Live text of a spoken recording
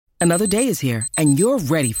Another day is here, and you're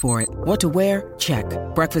ready for it. What to wear? Check.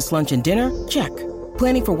 Breakfast, lunch, and dinner? Check.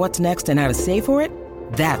 Planning for what's next and how to save for it?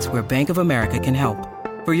 That's where Bank of America can help.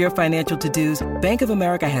 For your financial to-dos, Bank of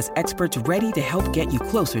America has experts ready to help get you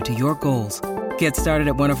closer to your goals. Get started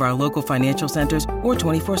at one of our local financial centers or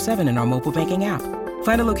 24/7 in our mobile banking app.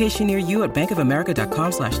 Find a location near you at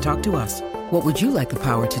bankofamerica.com/talktous. What would you like the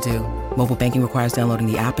power to do? Mobile banking requires downloading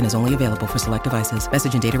the app and is only available for select devices.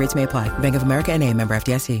 Message and data rates may apply. Bank of America N.A., member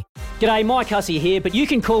FDIC. G'day, Mike Hussey here, but you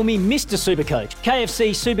can call me Mr. Supercoach. KFC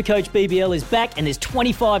Supercoach BBL is back and there's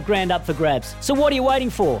 25 grand up for grabs. So what are you waiting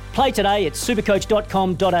for? Play today at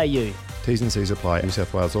supercoach.com.au. T's and C's apply. New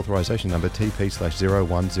South Wales authorisation number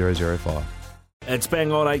TP/01005. It's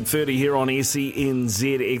bang on 8:30 here on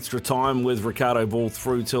SENZ Extra Time with Ricardo Ball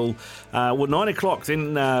through till 9 o'clock.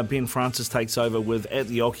 Then Ben Francis takes over with At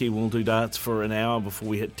the Oche. We'll do darts for an hour before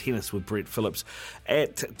we hit tennis with Brett Phillips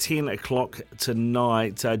at 10 o'clock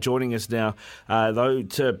tonight. Joining us now, though,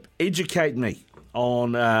 to educate me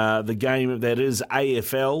on the game that is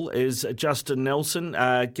AFL is Justin Nelson.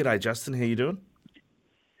 G'day, Justin. How you doing?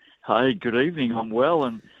 Hey, good evening. I'm well,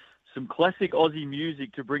 and some classic Aussie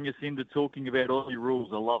music to bring us into talking about Aussie rules.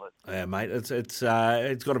 I love it. Yeah, mate. It's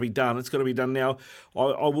got to be done. It's got to be done now.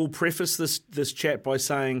 I will preface this chat by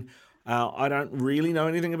saying I don't really know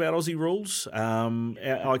anything about Aussie rules.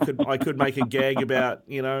 I could make a gag about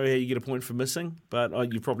how you get a point for missing, but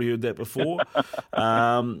you've probably heard that before.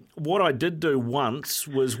 What I did do once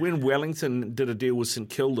was when Wellington did a deal with St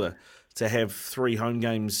Kilda to have 3 home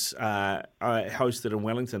games hosted in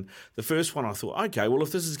Wellington. The first one I thought, okay, well,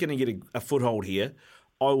 if this is going to get a foothold here,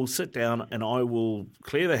 I will sit down and I will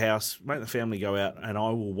clear the house, make the family go out, and I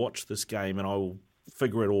will watch this game and I will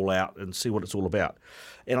figure it all out and see what it's all about.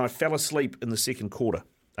 And I fell asleep in the second quarter.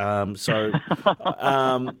 And that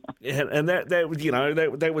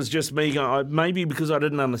was just me going, maybe because I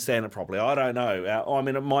didn't understand it properly. I don't know.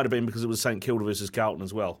 It might have been because it was St Kilda versus Carlton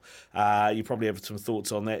as well. You probably have some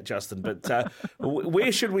thoughts on that, Justin. But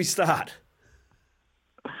where should we start?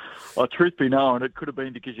 Well, truth be known, it could have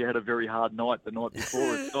been because you had a very hard night the night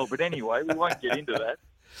before as well. But anyway, we won't get into that.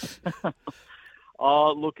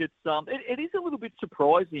 Look, it is a little bit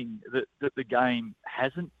surprising that the game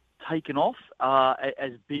hasn't taken off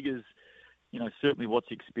as big as certainly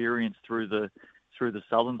what's experienced through the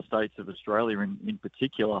southern states of Australia in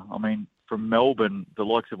particular. I mean, from Melbourne, the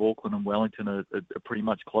likes of Auckland and Wellington are pretty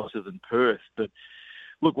much closer than Perth. But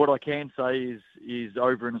look, what I can say is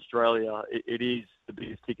over in Australia, it is the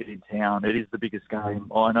biggest ticket in town. It is the biggest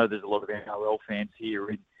game. I know there's a lot of NRL fans here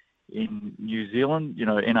in New Zealand.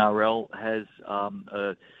 NRL has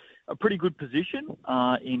a pretty good position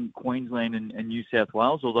in Queensland and New South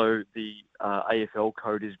Wales, although the AFL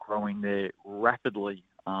code is growing there rapidly,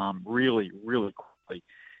 really, really quickly.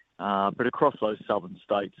 But across those southern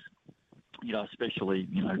states, especially,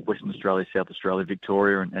 Western Australia, South Australia,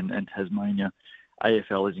 Victoria and Tasmania,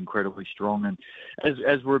 AFL is incredibly strong. And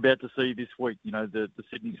as we're about to see this week, the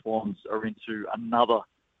Sydney Swans are into another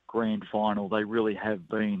grand final. They really have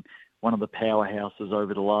been one of the powerhouses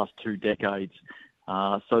over the last 2 decades.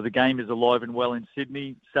 So the game is alive and well in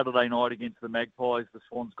Sydney. Saturday night against the Magpies, the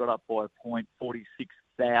Swans got up by a point.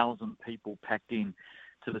 46,000 people packed in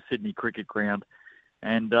to the Sydney Cricket Ground.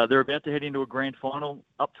 And they're about to head into a grand final.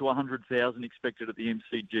 Up to 100,000 expected at the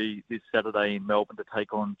MCG this Saturday in Melbourne to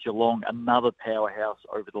take on Geelong, another powerhouse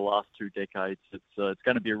over the last 2 decades. It's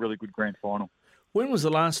going to be a really good grand final. When was the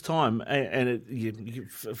last time, and you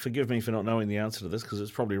forgive me for not knowing the answer to this because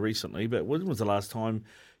it's probably recently, but when was the last time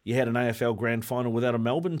you had an AFL grand final without a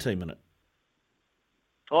Melbourne team in it?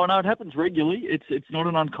 Oh, no, it happens regularly. It's not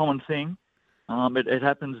an uncommon thing. It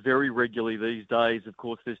happens very regularly these days. Of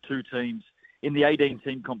course, there's 2 teams. In the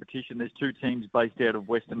 18-team competition, there's 2 teams based out of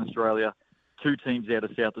Western Australia, 2 teams out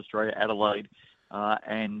of South Australia, Adelaide,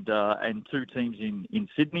 and 2 teams in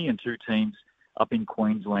Sydney and 2 teams up in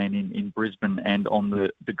Queensland, in Brisbane and on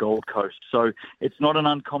the Gold Coast. So it's not an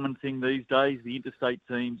uncommon thing these days. The interstate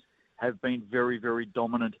teams have been very, very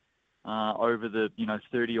dominant over the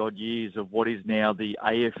 30-odd years of what is now the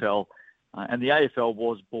AFL. And the AFL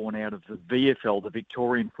was born out of the VFL, the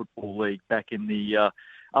Victorian Football League, back in the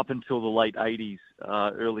up until the late 80s,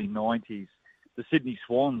 early 90s. The Sydney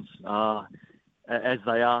Swans, as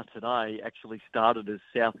they are today, actually started as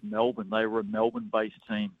South Melbourne. They were a Melbourne-based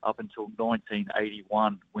team up until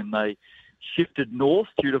 1981 when they shifted north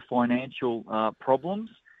due to financial problems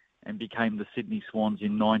and became the Sydney Swans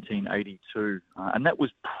in 1982. And that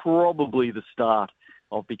was probably the start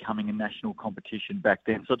of becoming a national competition back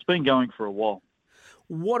then. So it's been going for a while.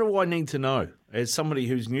 What do I need to know as somebody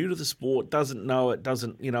who's new to the sport, doesn't know it,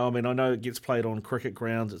 doesn't, I know it gets played on cricket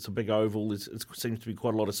grounds. It's a big oval. It seems to be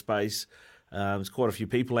quite a lot of space. There's quite a few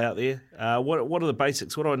people out there. What are the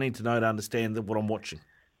basics? What do I need to know to understand what I'm watching?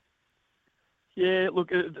 Yeah, look,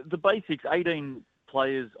 the basics, 18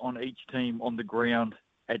 players on each team on the ground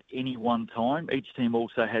at any one time. Each team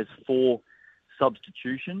also has 4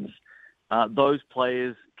 substitutions. Those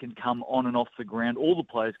players can come on and off the ground. All the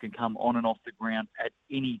players can come on and off the ground at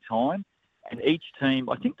any time. And each team,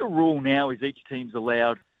 I think the rule now is each team's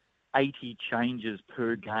allowed 80 changes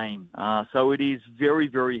per game. So it is very,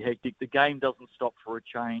 very hectic. The game doesn't stop for a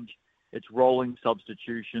change. It's rolling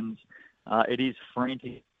substitutions. It is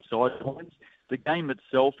frantic sidelines. The game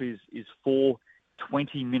itself is 4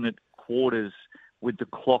 20-minute quarters with the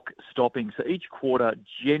clock stopping. So each quarter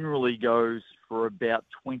generally goes for about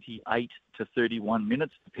 28 to 31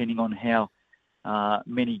 minutes, depending on how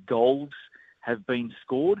many goals have been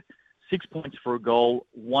scored. 6 points for a goal,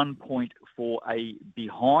 1 point for a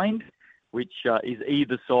behind, which is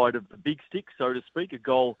either side of the big stick, so to speak. A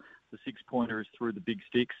goal, the 6-pointer is through the big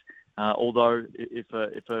sticks. Although if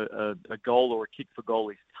a goal or a kick for goal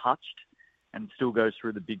is touched and still goes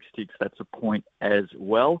through the big sticks, that's a point as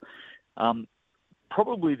well.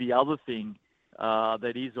 Probably the other thing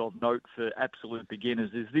that is of note for absolute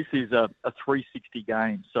beginners is this is a 360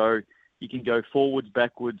 game. So you can go forwards,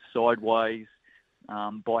 backwards, sideways,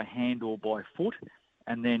 by hand or by foot.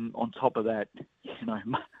 And then on top of that,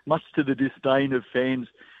 much to the disdain of fans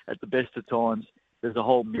at the best of times, there's a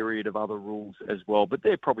whole myriad of other rules as well. But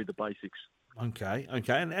they're probably the basics. Okay.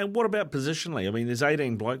 And what about positionally? I mean, there's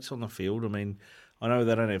 18 blokes on the field. I mean, I know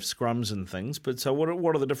they don't have scrums and things, but so what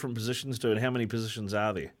are the different positions do, and how many positions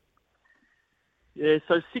are there? Yeah,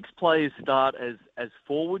 so 6 players start as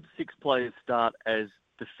forwards, 6 players start as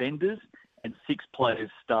defenders, and 6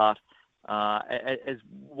 players start as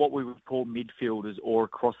what we would call midfielders or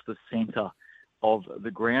across the centre of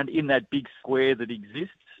the ground. In that big square that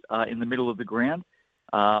exists in the middle of the ground,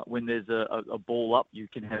 when there's a ball up, you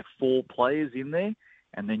can have 4 players in there,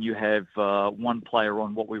 and then you have 1 player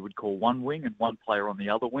on what we would call one wing and 1 player on the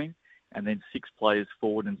other wing, and then 6 players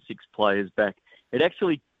forward and 6 players back. It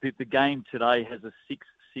actually, the game today has a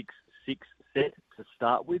 6-6-6 set to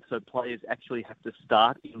start with, so players actually have to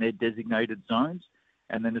start in their designated zones,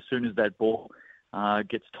 and then as soon as that ball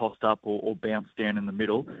gets tossed up or bounced down in the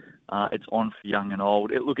middle, it's on for young and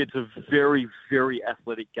old. It's a very, very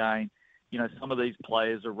athletic game. Some of these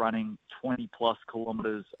players are running 20-plus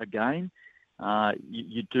kilometres a game.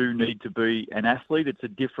 You do need to be an athlete. It's a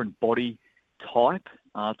different body type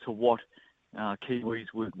to what Kiwis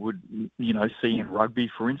would see in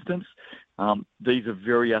rugby, for instance. These are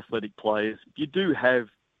very athletic players. You do have,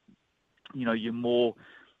 your more,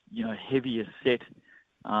 heavier set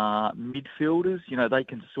midfielders. They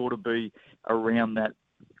can sort of be around that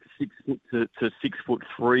 6 foot to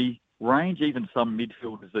 6'3" range. Even some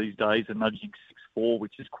midfielders these days are nudging 6'4",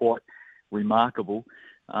 which is quite remarkable.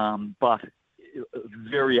 But a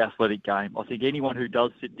very athletic game. I think anyone who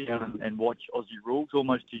does sit down and watch Aussie rules,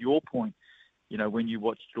 almost to your point, when you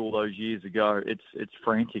watched it all those years ago, it's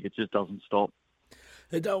frantic. It just doesn't stop.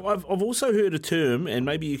 I've also heard a term, and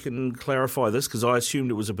maybe you can clarify this because I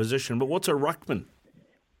assumed it was a position, but what's a ruckman?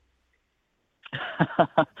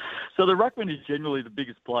 So the ruckman is generally the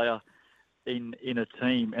biggest player in a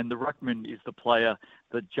team, and the ruckman is the player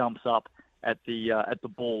that jumps up at the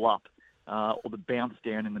ball up or the bounce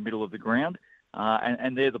down in the middle of the ground,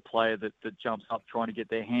 and they're the player that jumps up trying to get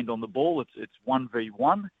their hand on the ball. It's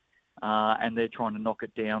 1v1, and they're trying to knock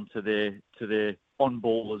it down to their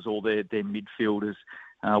on-ballers or their midfielders,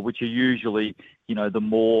 which are usually the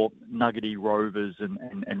more nuggety rovers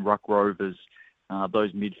and ruck rovers.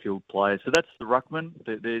 Those midfield players. So that's the ruckman.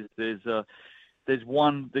 There's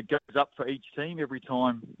one that goes up for each team every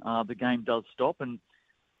time the game does stop, and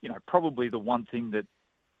probably the one thing that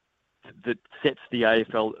sets the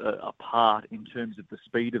AFL apart in terms of the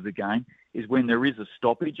speed of the game is when there is a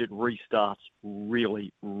stoppage, it restarts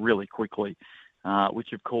really, really quickly,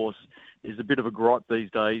 which of course is a bit of a gripe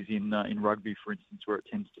these days in rugby, for instance, where it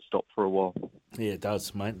tends to stop for a while. Yeah, it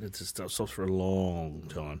does, mate. It just stops for a long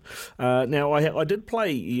time. Now, I did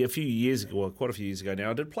play a few years ago, quite a few years ago now,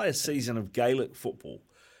 I did play a season of Gaelic football.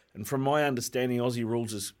 And from my understanding, Aussie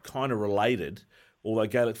rules is kind of related, although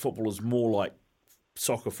Gaelic football is more like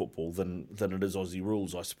soccer football than it is Aussie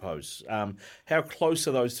rules, I suppose. How close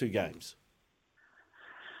are those two games?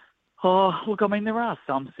 Oh, look, I mean, there are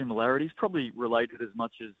some similarities, probably related as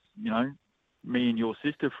much as, me and your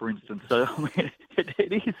sister, for instance. So, I mean,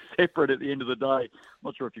 it is separate at the end of the day. I'm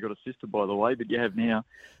not sure if you've got a sister, by the way, but you have now.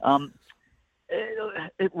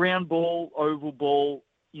 round ball, oval ball,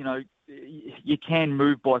 you can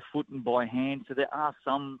move by foot and by hand, so there are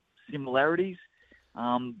some similarities.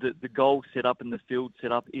 The goal setup and the field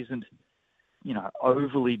setup isn't,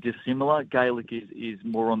 overly dissimilar. Gaelic is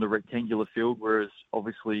more on the rectangular field, whereas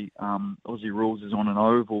obviously Aussie rules is on an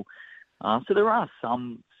oval. So there are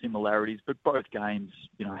some similarities, but both games,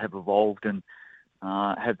 have evolved and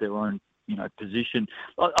have their own, position.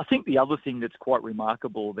 I think the other thing that's quite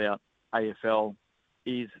remarkable about AFL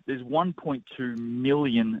is there's 1.2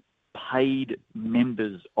 million paid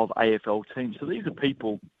members of AFL teams. So these are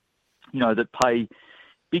people, that pay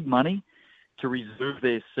big money to reserve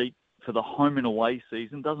their seat for the home and away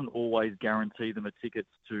season. Doesn't always guarantee them a ticket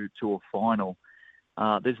to a final.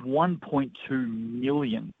 There's 1.2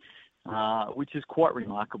 million, which is quite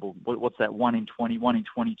remarkable. What's that? 1 in 20, 1 in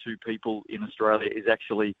 22 people in Australia is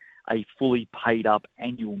actually a fully paid up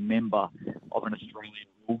annual member of an Australian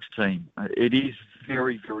rules team. It is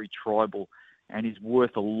very, very tribal and is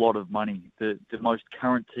worth a lot of money. The most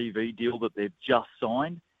current TV deal that they've just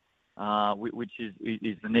signed, which is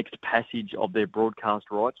the next passage of their broadcast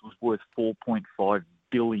rights, was worth $4.5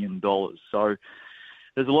 billion. So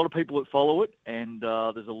there's a lot of people that follow it, and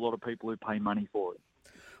there's a lot of people who pay money for it.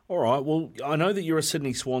 All right. Well, I know that you're a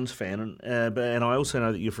Sydney Swans fan, and I also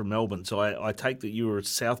know that you're from Melbourne. So I take that you were a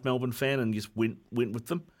South Melbourne fan and just went with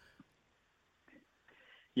them.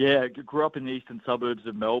 Yeah, I grew up in the eastern suburbs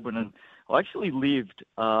of Melbourne, and I actually lived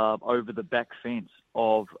over the back fence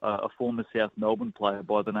of a former South Melbourne player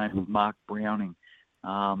by the name of Mark Browning,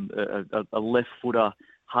 a left-footer,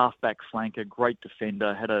 half-back flanker, great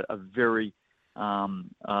defender, had a very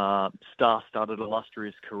star-studded,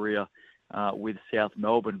 illustrious career with South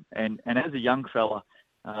Melbourne. And as a young fella,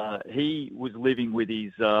 he was living with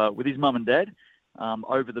his mum and dad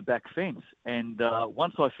over the back fence. And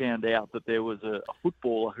once I found out that there was a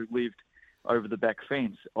footballer who lived over the back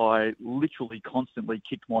fence, I literally constantly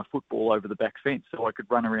kicked my football over the back fence so I could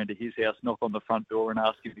run around to his house, knock on the front door and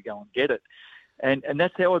ask him to go and get it. And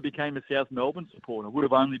that's how I became a South Melbourne supporter. Would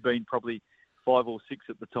have only been probably 5 or 6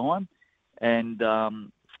 at the time, and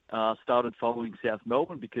started following South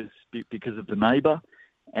Melbourne because of the neighbour.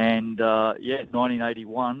 And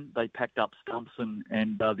 1981, they packed up stumps, and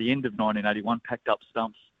the end of 1981 packed up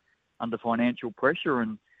stumps under financial pressure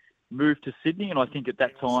and moved to Sydney. And I think at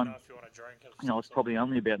that time, I was probably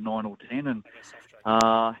only about 9 or 10, and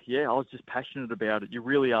I was just passionate about it. You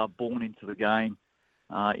really are born into the game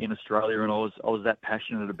in Australia, and I was that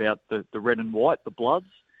passionate about the red and white, the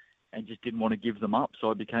Bloods, and just didn't want to give them up.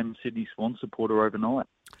 So I became a Sydney Swans supporter overnight.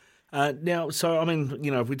 Now, so, I mean,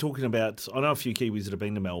 if we're talking about, I know a few Kiwis that have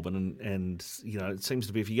been to Melbourne, and it seems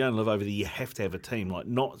to be if you go and live over there, you have to have a team. Like,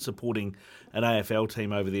 not supporting an AFL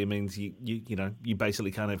team over there means you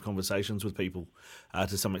basically can't have conversations with people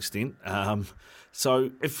to some extent. So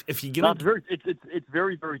if you get it's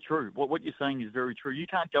very, very true. What you're saying is very true. You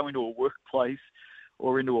can't go into a workplace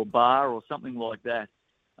or into a bar or something like that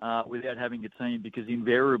without having a team, because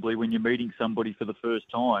invariably when you're meeting somebody for the first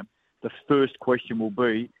time, the first question will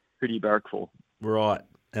be, who do you barrack for? Right.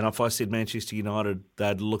 And if I said Manchester United,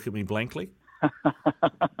 they'd look at me blankly?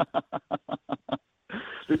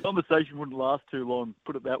 The conversation wouldn't last too long,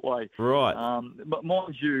 put it that way. Right. But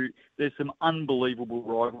mind you, there's some unbelievable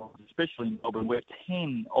rivalries, especially in Melbourne, where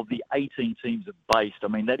 10 of the 18 teams are based. I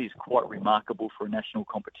mean, that is quite remarkable for a national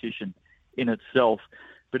competition in itself.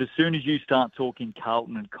 But as soon as you start talking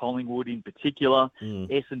Carlton and Collingwood in particular,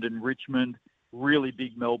 Essendon, Richmond, really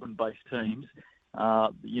big Melbourne-based teams,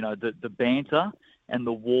 the banter and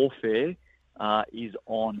the warfare is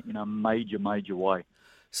on in a major, major way.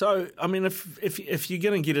 So, I mean, if you're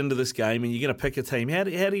going to get into this game and you're going to pick a team, how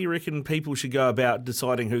do you reckon people should go about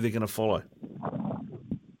deciding who they're going to follow?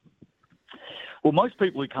 Well, most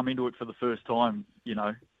people who come into it for the first time,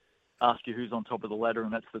 ask you who's on top of the ladder,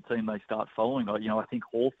 and that's the team they start following. I think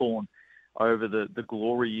Hawthorn, over the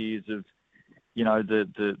glory years of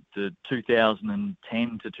the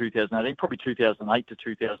 2010 to 2018, probably 2008 to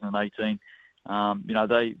 2018.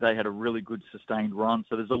 They had a really good sustained run.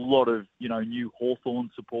 So there's a lot of, new Hawthorn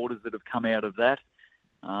supporters that have come out of that.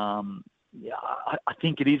 I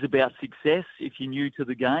think it is about success if you're new to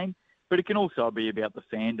the game, but it can also be about the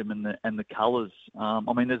fandom and the colours.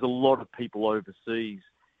 There's a lot of people overseas,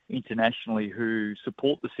 internationally, who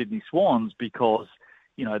support the Sydney Swans because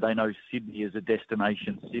they know Sydney is a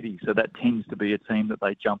destination city, so that tends to be a team that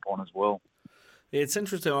they jump on as well. Yeah, it's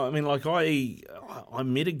interesting. I mean, like I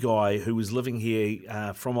met a guy who was living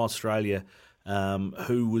here from Australia,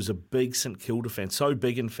 who was a big St Kilda fan, so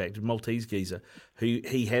big in fact, a Maltese geezer, who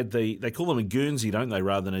he had they call them a Guernsey, don't they,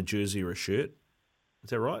 rather than a jersey or a shirt? Is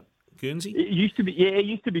that right? Guernsey? It used to be, yeah, it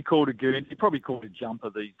used to be called a Guernsey. Probably called a jumper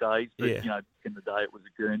these days, but Yeah. you know, in the day it was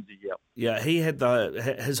a Guernsey. Yep. Yeah, he had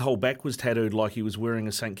his whole back was tattooed like he was wearing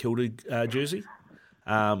a St Kilda jersey.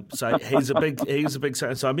 So he's a big. So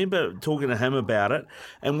I remember talking to him about it.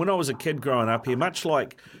 And when I was a kid growing up here, much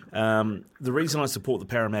like the reason I support the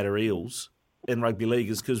Parramatta Eels in rugby league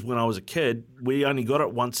is because when I was a kid, we only got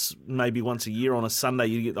it maybe once a year on a Sunday.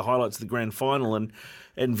 You get the highlights of the grand final, and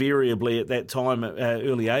invariably at that time,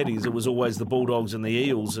 early 80s, it was always the Bulldogs and the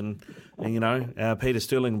Eels, and you know, Peter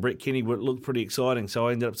Sterling and Brett Kenny looked pretty exciting, so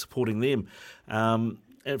I ended up supporting them.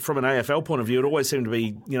 From an AFL point of view, it always seemed to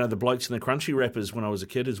be, you know, the blokes and the crunchy rappers when I was a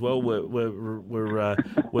kid as well were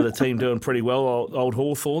the team doing pretty well, old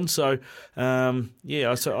Hawthorn. So,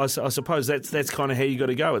 I suppose that's kind of how you got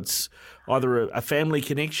to go. It's either a family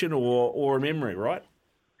connection or a memory, right?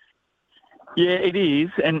 Yeah, it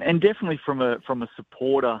is, and definitely from a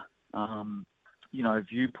supporter,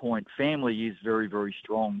 viewpoint, family is very, very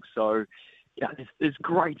strong. So, yeah, there's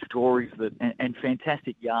great stories and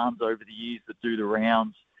fantastic yarns over the years that do the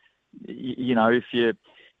rounds. You know, if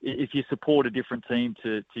you support a different team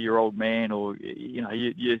to your old man, or you know,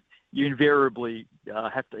 you invariably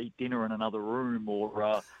have to eat dinner in another room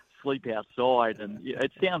or sleep outside. And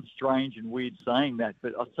it sounds strange and weird saying that,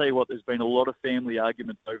 but I'll tell you what, there's been a lot of family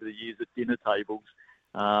arguments over the years at dinner tables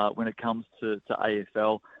when it comes to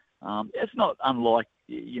AFL. It's not unlike,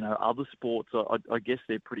 you know, other sports. I guess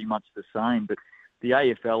they're pretty much the same, but the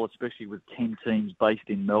AFL, especially with 10 teams based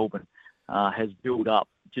in Melbourne, has built up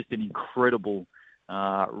just an incredible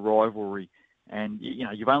rivalry. And, you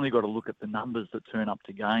know, you've only got to look at the numbers that turn up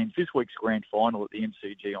to games. This week's grand final at the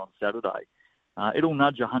MCG on Saturday, it'll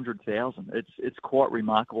nudge 100,000. It's quite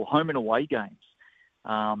remarkable. Home and away games,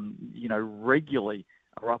 regularly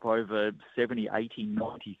are up over 70, 80,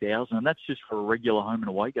 90,000, and that's just for a regular home and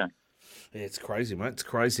away game. Yeah, it's crazy, mate. It's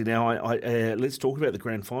crazy. Now, let's talk about the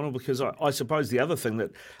grand final, because I suppose the other thing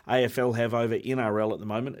that AFL have over NRL at the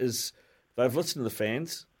moment is they've listened to the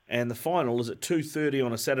fans, and the final is at 2:30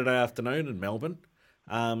 on a Saturday afternoon in Melbourne.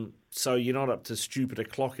 So you're not up to stupid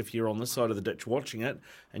o'clock if you're on this side of the ditch watching it,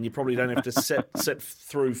 and you probably don't have to sit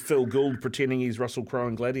through Phil Gould pretending he's Russell Crowe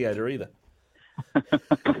and Gladiator either.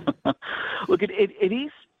 Look, it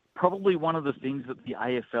is probably one of the things that the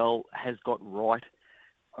AFL has got right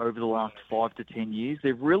over the last 5 to 10 years.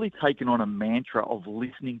 They've really taken on a mantra of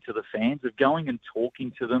listening to the fans, of going and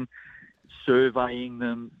talking to them, surveying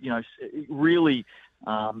them, you know, really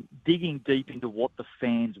digging deep into what the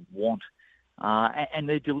fans want. And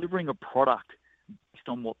they're delivering a product based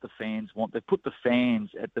on what the fans want. They put the fans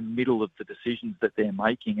at the middle of the decisions that they're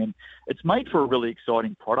making, and it's made for a really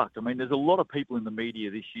exciting product. I mean, there's a lot of people in the media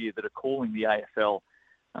this year that are calling the AFL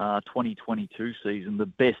 2022 season the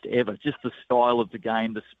best ever. Just the style of the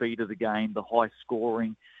game, the speed of the game, the high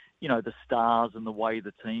scoring, you know, the stars and the way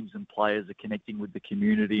the teams and players are connecting with the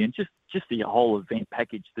community, and just the whole event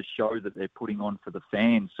package, the show that they're putting on for the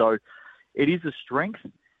fans. So it is a strength.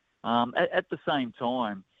 At the same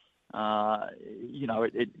time,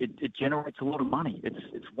 it generates a lot of money.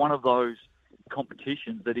 It's one of those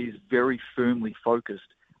competitions that is very firmly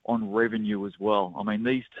focused on revenue as well. I mean,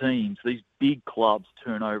 these teams, these big clubs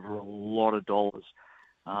turn over a lot of dollars.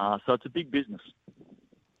 So it's a big business.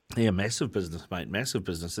 Yeah, massive business, mate, massive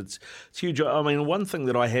business. It's huge. I mean, one thing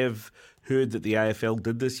that I have heard that the AFL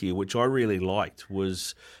did this year, which I really liked,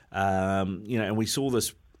 was, and we saw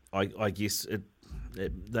this, I guess,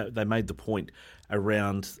 they made the point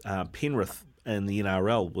around Penrith and the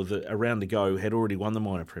NRL, with a round to go, had already won the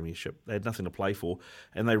minor premiership. They had nothing to play for,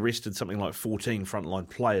 and they rested something like 14 frontline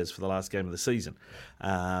players for the last game of the season,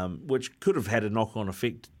 which could have had a knock-on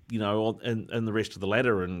effect, you know, in the rest of the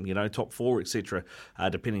ladder and, you know, top four, etc.,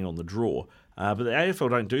 depending on the draw. But the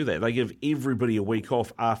AFL don't do that. They give everybody a week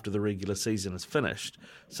off after the regular season is finished,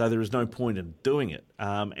 so there is no point in doing it.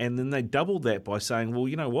 And then they doubled that by saying, well,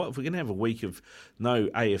 you know what, if we're going to have a week of no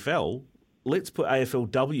AFL, let's put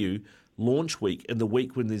AFLW launch week in the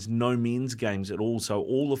week when there's no men's games at all, so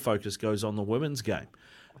all the focus goes on the women's game.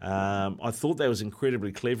 I thought that was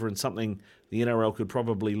incredibly clever and something the NRL could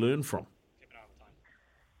probably learn from.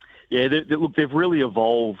 Yeah, look, they've really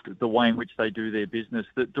evolved the way in which they do their business.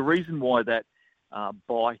 The reason why that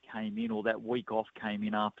bye came in, or that week off came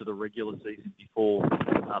in after the regular season before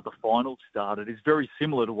the finals started, is very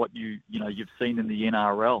similar to what you've seen in the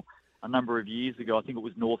NRL a number of years ago. I think it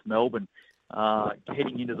was North Melbourne.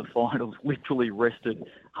 Heading into the finals, literally rested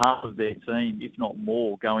half of their team, if not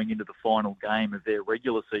more, going into the final game of their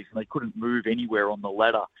regular season. They couldn't move anywhere on the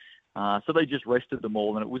ladder So they just rested them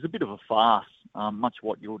all, and it was a bit of a farce, much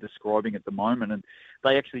what you're describing at the moment. And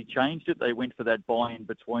they actually changed it. They went for that bye in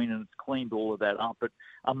between, and it's cleaned all of that up. But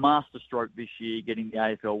a masterstroke this year, getting the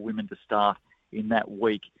AFL women to start in that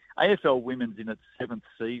week. AFL women's in its 7th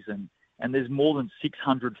season, and there's more than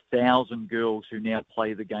 600,000 girls who now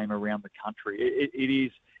play the game around the country. It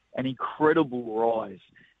is an incredible rise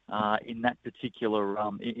in that particular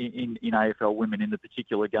in AFL women in the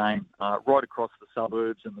particular game, right across the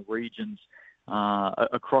suburbs and the regions,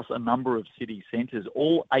 across a number of city centres.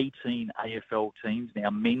 All 18 AFL teams now,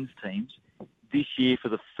 men's teams, this year for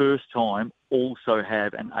the first time also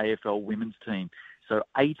have an AFL women's team. So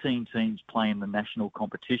 18 teams playing the national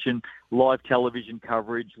competition, live television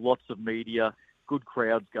coverage, lots of media, good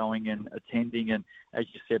crowds going and attending, and as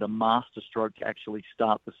you said, a masterstroke to actually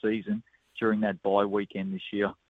start the season during that bye weekend this year.